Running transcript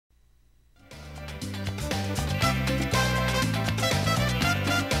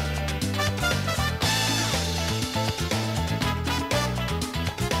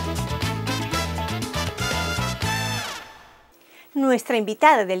Nuestra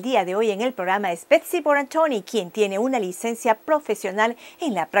invitada del día de hoy en el programa es Betsy Borantoni, quien tiene una licencia profesional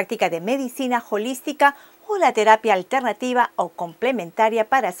en la práctica de medicina holística o la terapia alternativa o complementaria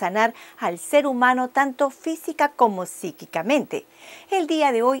para sanar al ser humano tanto física como psíquicamente. El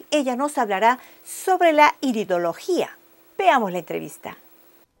día de hoy ella nos hablará sobre la iridología. Veamos la entrevista.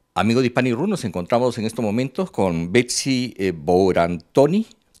 Amigos de Hispanic Room, nos encontramos en estos momentos con Betsy Borantoni.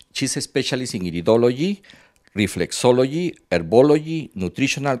 She's a specialist in iridology, reflexology, herbology,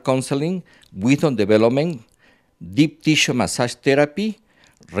 nutritional counseling, wisdom development, deep tissue massage therapy,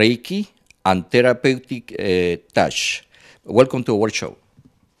 Reiki, and therapeutic touch. Welcome to our show.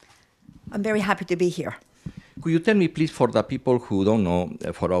 I'm very happy to be here. Could you tell me, please, for the people who don't know,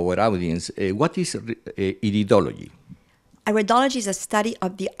 for our audience, what is iridology? Iridology is a study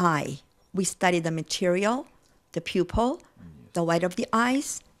of the eye. We study the material, the pupil, the white of the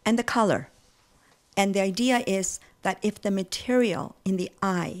eyes, and the color. And the idea is that if the material in the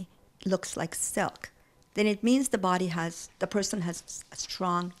eye looks like silk, then it means the person has a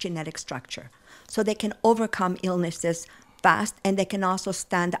strong genetic structure. So they can overcome illnesses fast, and they can also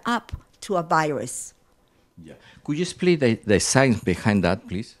stand up to a virus. Yeah. Could you explain the science behind that,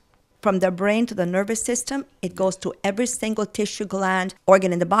 please? From the brain to the nervous system, it goes to every single tissue, gland,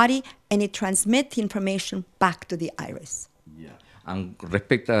 organ in the body, and it transmits the information back to the iris. Yeah. And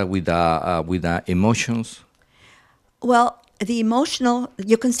respect with the emotions? Well, the emotional,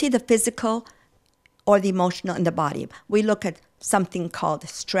 you can see the physical or the emotional in the body. We look at something called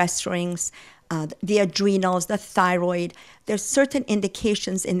stress rings, the adrenals, the thyroid. There's certain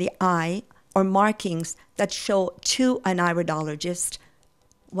indications in the eye or markings that show to an iridologist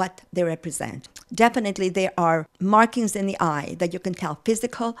what they represent. Definitely there are markings in the eye that you can tell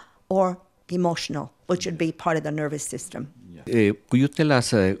physical or emotional, which would be part of the nervous system. Could you tell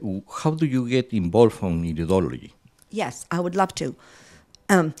us how do you get involved in iridology? Yes, I would love to.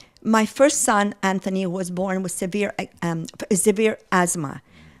 My first son, Anthony, was born with severe asthma.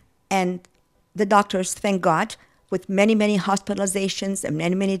 And the doctors, thank God, with many, many hospitalizations and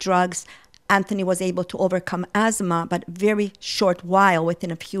many, many drugs, Anthony was able to overcome asthma, but very short while,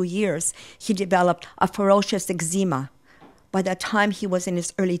 within a few years, he developed a ferocious eczema. By the time he was in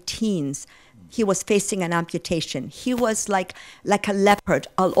his early teens, he was facing an amputation. He was like a leopard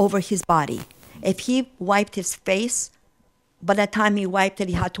all over his body. If he wiped his face, by the time he wiped it,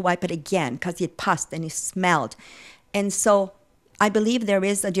 he had to wipe it again because he had pussed and he smelled. And so I believe there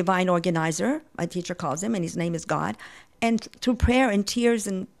is a divine organizer, my teacher calls him, and his name is God. And through prayer and tears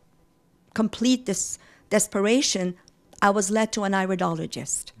and complete this desperation, I was led to an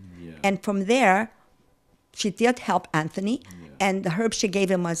iridologist. Yeah. And from there, she did help Anthony, and the herbs she gave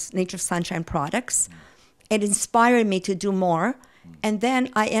him was Nature's Sunshine products. It inspired me to do more. And then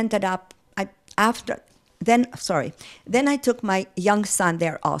I ended up, then I took my young son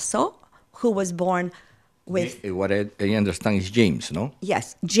there also, who was born with... What I understand is James, no?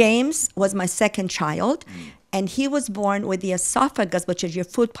 Yes, James was my second child, and he was born with the esophagus, which is your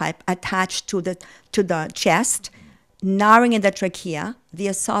food pipe, attached to the chest, narrowing in the trachea. The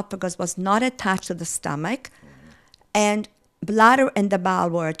esophagus was not attached to the stomach, and bladder and the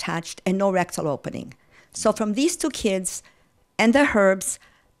bowel were attached, and no rectal opening. So from these two kids and the herbs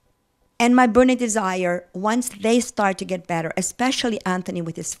and my burning desire, once they start to get better, especially Anthony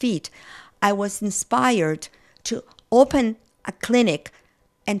with his feet, I was inspired to open a clinic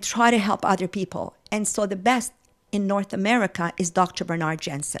and try to help other people. And so the best in North America is Dr. Bernard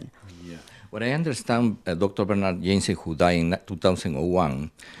Jensen. Yeah. What I understand, Dr. Bernard Jensen, who died in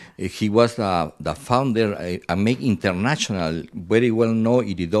 2001, he was the founder and make international, very well-known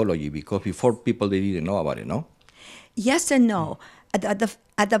iridology, because before people, they didn't know about it, no? Yes and no.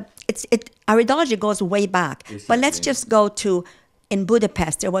 Iridology goes way back. Exactly. But let's just go to, in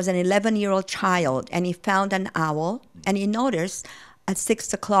Budapest, there was an 11-year-old child, and he found an owl, and he noticed at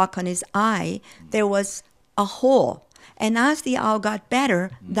 6 o'clock on his eye, there was a hole. And as the owl got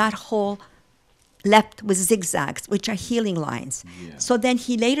better, that hole left with zigzags, which are healing lines. Yeah. So then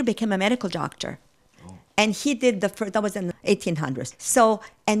he later became a medical doctor. Oh. And he did the first, that was in the 1800s. So,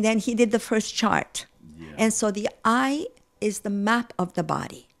 and then he did the first chart. Yeah. And so the eye is the map of the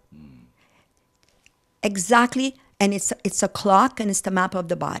body. Exactly, and it's a clock, and it's the map of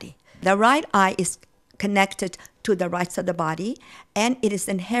the body. The right eye is connected to the right side of the body, and it is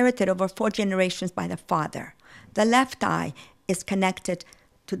inherited over 4 generations by the father. The left eye is connected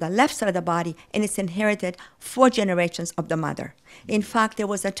to the left side of the body, and it's inherited 4 generations of the mother. In fact, there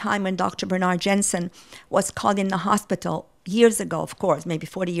was a time when Dr. Bernard Jensen was called in the hospital years ago, of course, maybe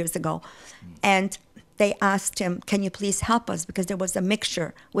 40 years ago, and they asked him, can you please help us? Because there was a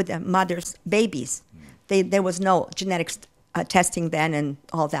mixture with the mother's babies. There was no genetic testing then and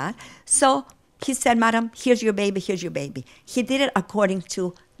all that. So he said, "Madam, here's your baby, here's your baby." He did it according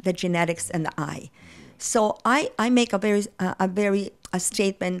to the genetics and the eye. So I make a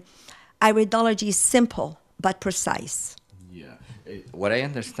statement. Iridology is simple but precise. Yeah. What I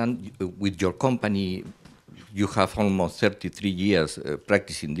understand with your company, you have almost 33 years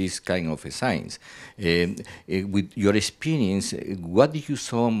practicing this kind of a science. With your experience, what do you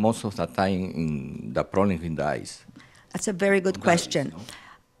saw most of the time in the problem in the eyes? That's a very good question.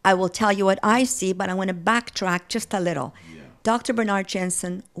 I will tell you what I see, but I want to backtrack just a little. Yeah. Dr. Bernard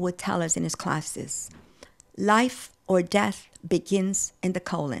Jensen would tell us in his classes, life or death begins in the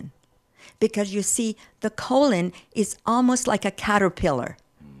colon. Because you see, the colon is almost like a caterpillar.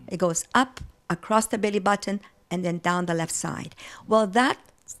 It goes up, across the belly button, and then down the left side. Well, that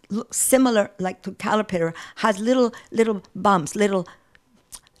similar, like to caterpillar, has little bumps,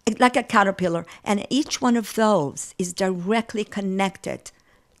 like a caterpillar, and each one of those is directly connected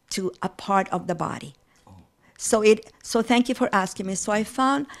to a part of the body. So thank you for asking me. So I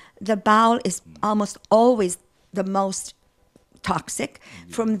found the bowel is almost always the most toxic.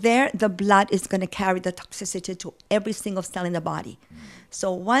 From there, the blood is going to carry the toxicity to every single cell in the body.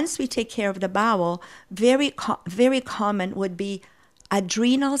 So once we take care of the bowel, very common would be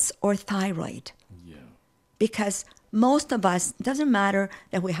adrenals or thyroid. Yeah. Because most of us, it doesn't matter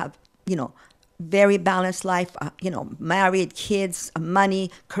that we have, very balanced life, married, kids,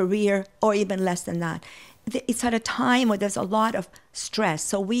 money, career, or even less than that. It's at a time where there's a lot of stress.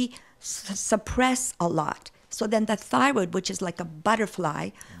 So we suppress a lot. So then the thyroid, which is like a butterfly,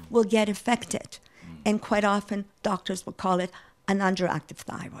 will get affected. And quite often, doctors will call it an underactive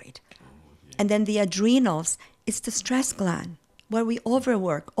thyroid. And then the adrenals, it's the stress gland, where we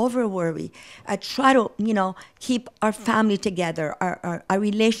overwork, overworry, try to, keep our family together, our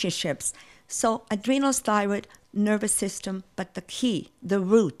relationships. So adrenals, thyroid, nervous system, but the key, the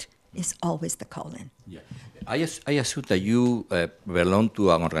root, is always the colon. Yeah. I assume that you belong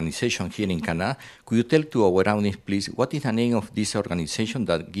to an organization here in Canada. Could you tell to our audience, please, what is the name of this organization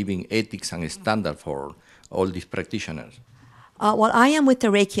that giving ethics and standard for all these practitioners? Well, I am with the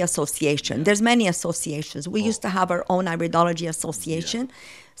Reiki Association. Yeah. There's many associations. We used to have our own Iridology Association. Yeah.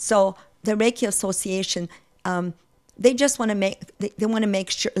 So the Reiki Association, they just want to make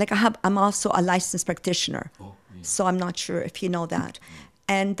sure. Like I'm also a licensed practitioner. Oh, yeah. So I'm not sure if you know that.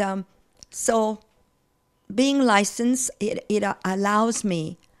 And so being licensed, it allows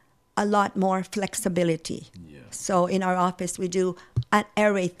me a lot more flexibility. Yeah. So in our office, we do an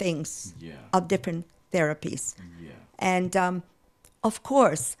array things of different therapies. Yeah. And of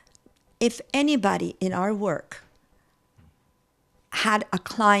course, if anybody in our work had a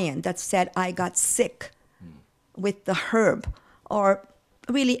client that said, I got sick with the herb, or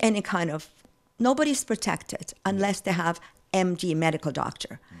really any kind of, nobody's protected unless they have MD, medical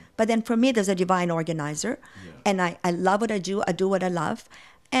doctor. But then for me, there's a divine organizer, and I love what I do what I love.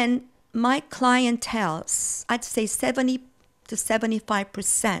 And my clientele, I'd say 70 to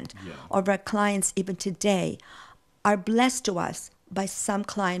 75% of our clients even today are blessed to us by some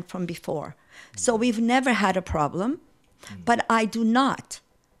client from before. So we've never had a problem, but I do not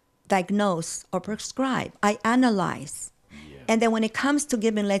diagnose or prescribe. I analyze. And then when it comes to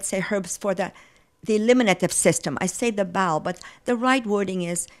giving, let's say, herbs for the eliminative system, I say the bowel, but the right wording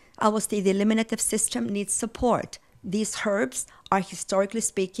is, I will say the eliminative system needs support. These herbs are, historically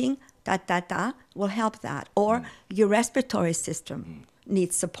speaking, will help that. Or your respiratory system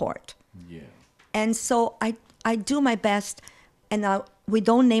needs support. Yeah. And so I do my best, and we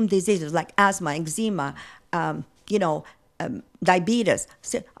don't name diseases like asthma, eczema, diabetes.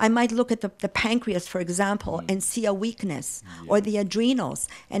 So I might look at the pancreas, for example, and see a weakness, or the adrenals,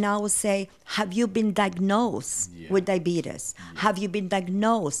 and I will say, have you been diagnosed with diabetes? Have you been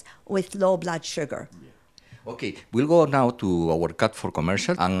diagnosed with low blood sugar? Okay, we'll go now to our cut for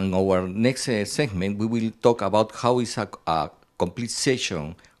commercial, and in our next segment, we will talk about how is a complete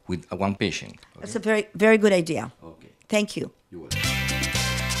session with one patient. Okay? That's a very, very good idea. Okay. Thank you. You're welcome.